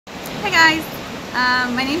Hi guys,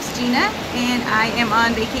 my name's Gina and I am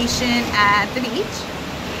on vacation at the beach.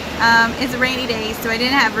 It's a rainy day, so I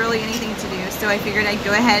didn't have really anything to do, so I figured I'd go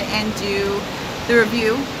ahead and do the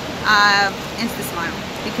review of INSTAsmile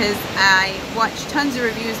because I watched tons of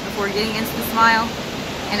reviews before getting INSTAsmile,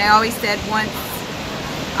 and I always said once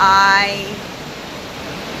I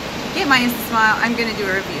get my INSTAsmile, I'm going to do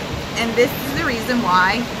a review. And this is the reason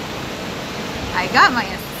why I got my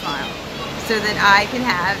INSTAsmile, so that I could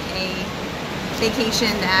have a vacation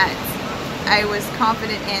that I was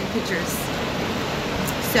confident in pictures.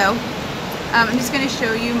 So I'm just going to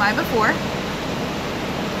show you my before.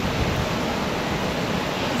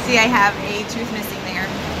 See, I have a tooth missing there.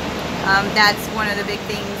 That's one of the big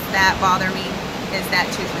things that bother me, is that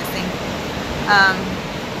tooth missing.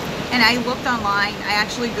 And I looked online. I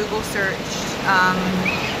actually Google searched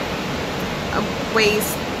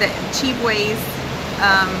cheap ways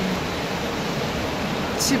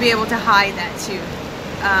to be able to hide that tooth.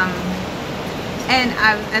 And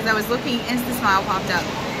as I was looking, INSTAsmile popped up,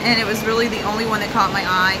 and it was really the only one that caught my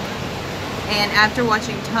eye. And after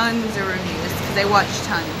watching tons of reviews, because I watched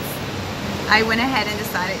tons, I went ahead and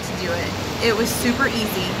decided to do it. It was super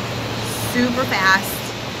easy, super fast.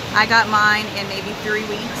 I got mine in maybe 3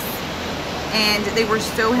 weeks, and they were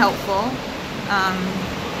so helpful.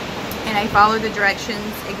 And I followed the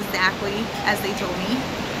directions exactly as they told me,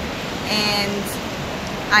 and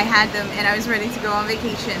I had them, and I was ready to go on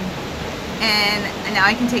vacation. And now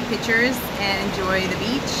I can take pictures and enjoy the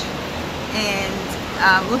beach, and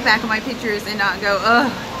look back at my pictures and not go, oh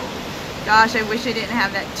gosh, I wish I didn't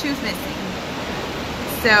have that tooth missing.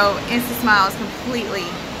 So INSTAsmile has completely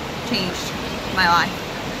changed my life.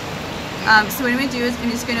 So what I'm going to do is I'm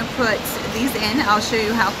just going to put these in. I'll show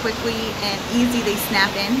you how quickly and easy they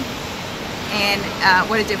snap in, and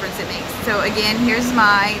what a difference it makes. So again, here's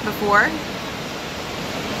my before,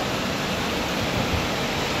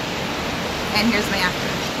 and here's my after.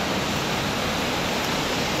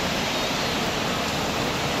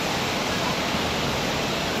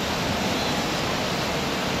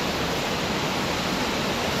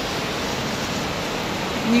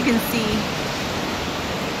 And you can see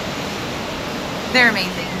they're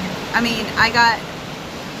amazing. I mean, I got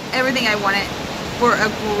everything I wanted for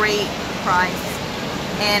a great price,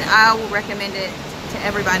 and I will recommend it to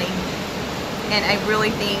everybody. And I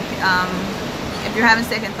really think if you're having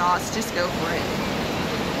second thoughts, just go for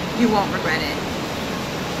it. You won't regret it.